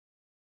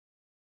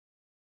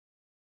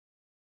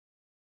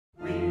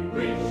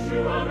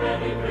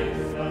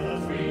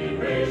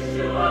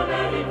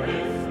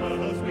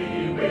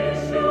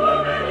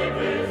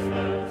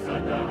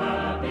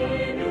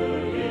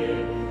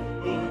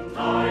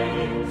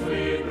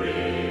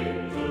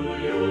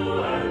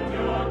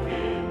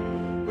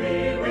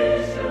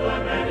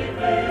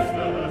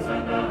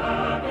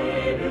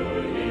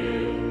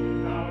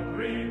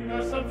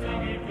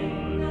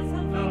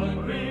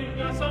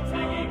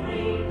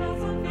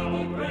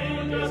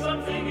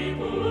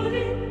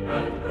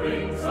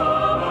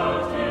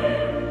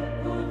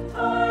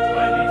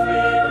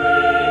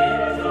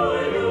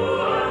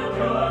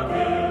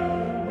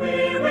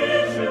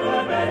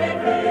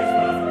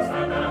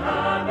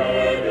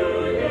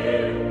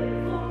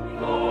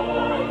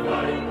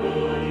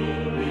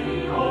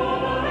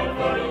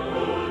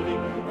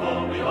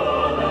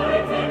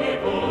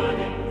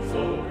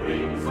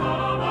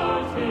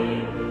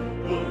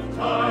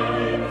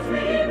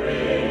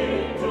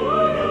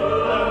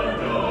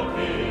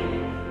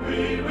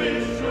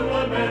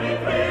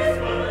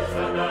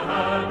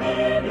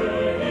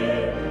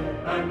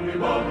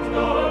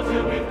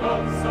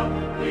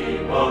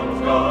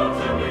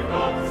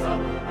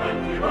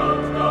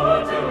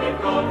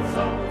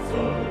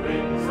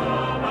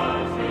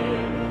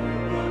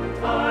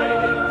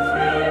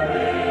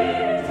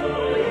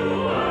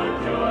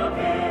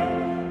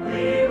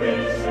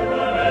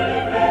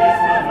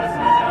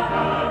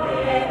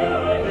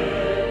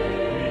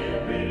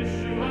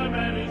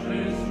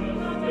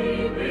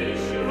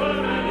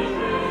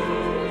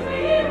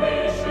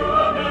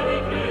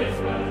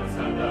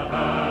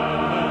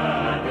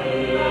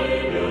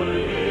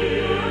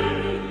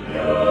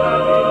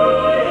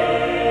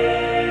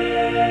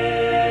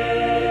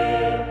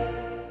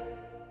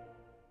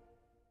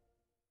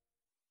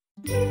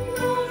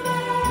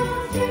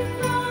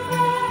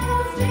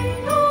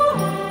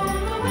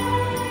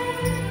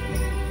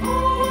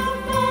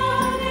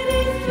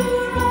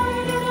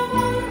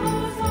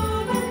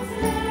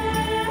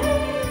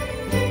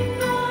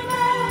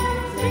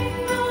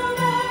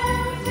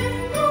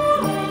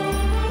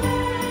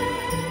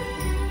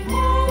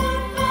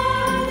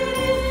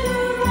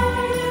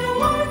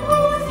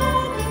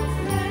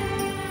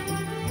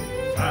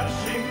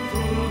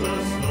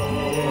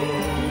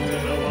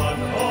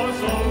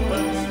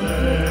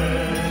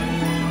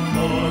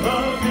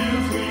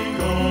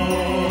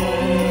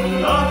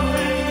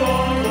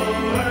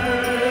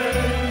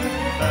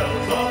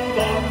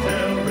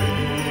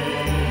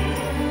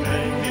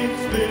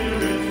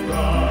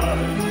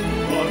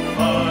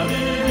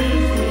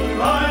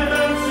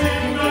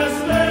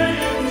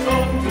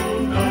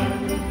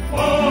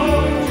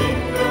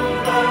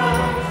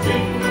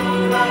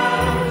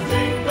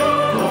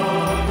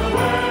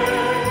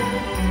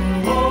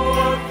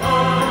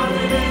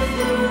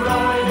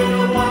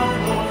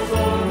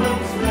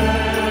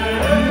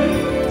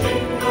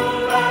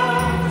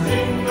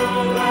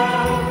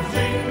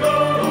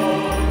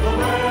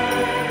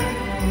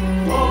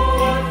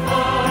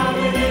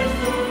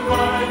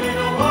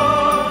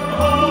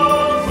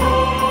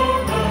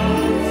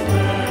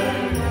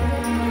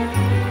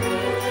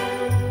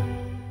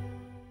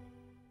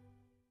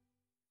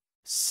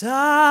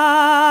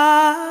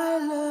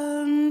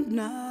Silent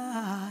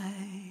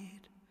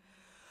night,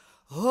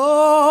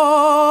 holy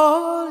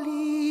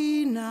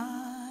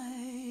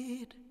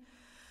night,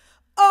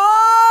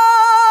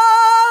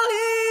 all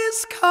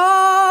is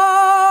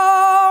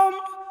calm,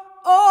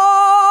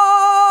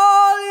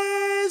 all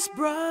is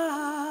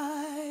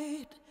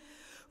bright,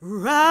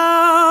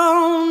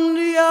 round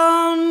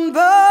yon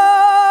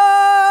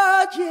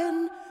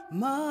virgin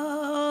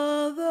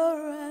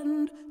mother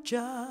and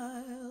child.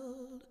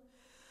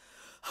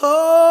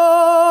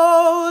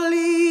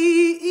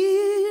 Holy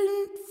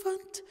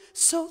infant,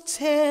 so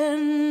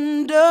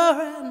tender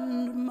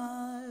and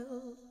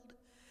mild,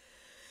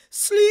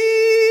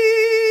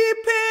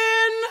 sleep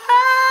in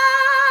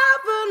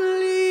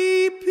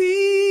heavenly peace,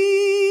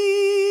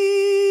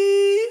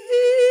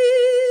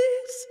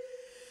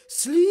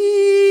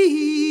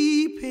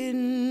 sleep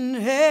in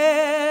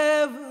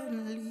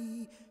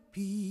heavenly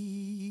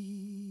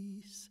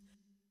peace.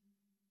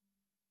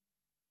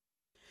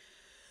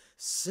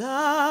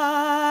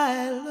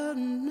 Silent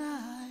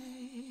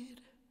night,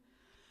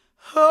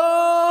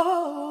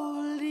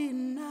 holy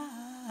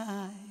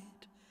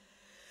night,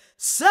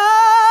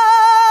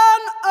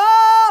 Son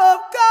of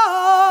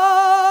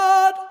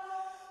God,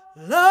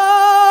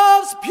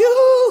 love's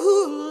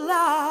pure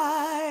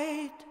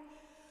light,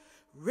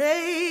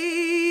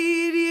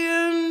 radiant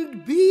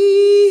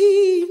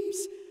beams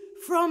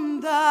from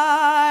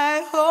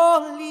thy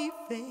holy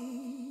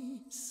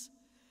face.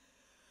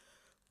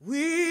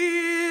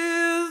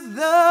 With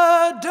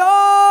the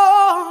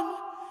dawn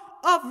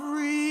of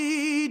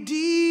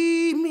redeeming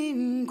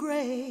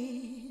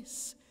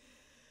grace,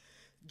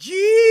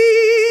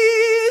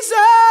 Jesus,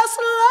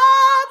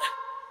 Lord,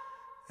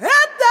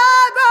 at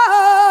thy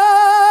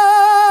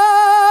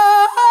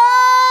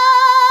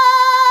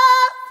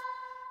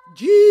birth,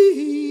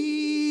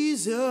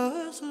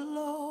 Jesus,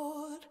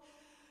 Lord,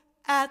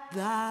 at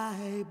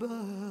thy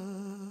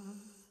birth.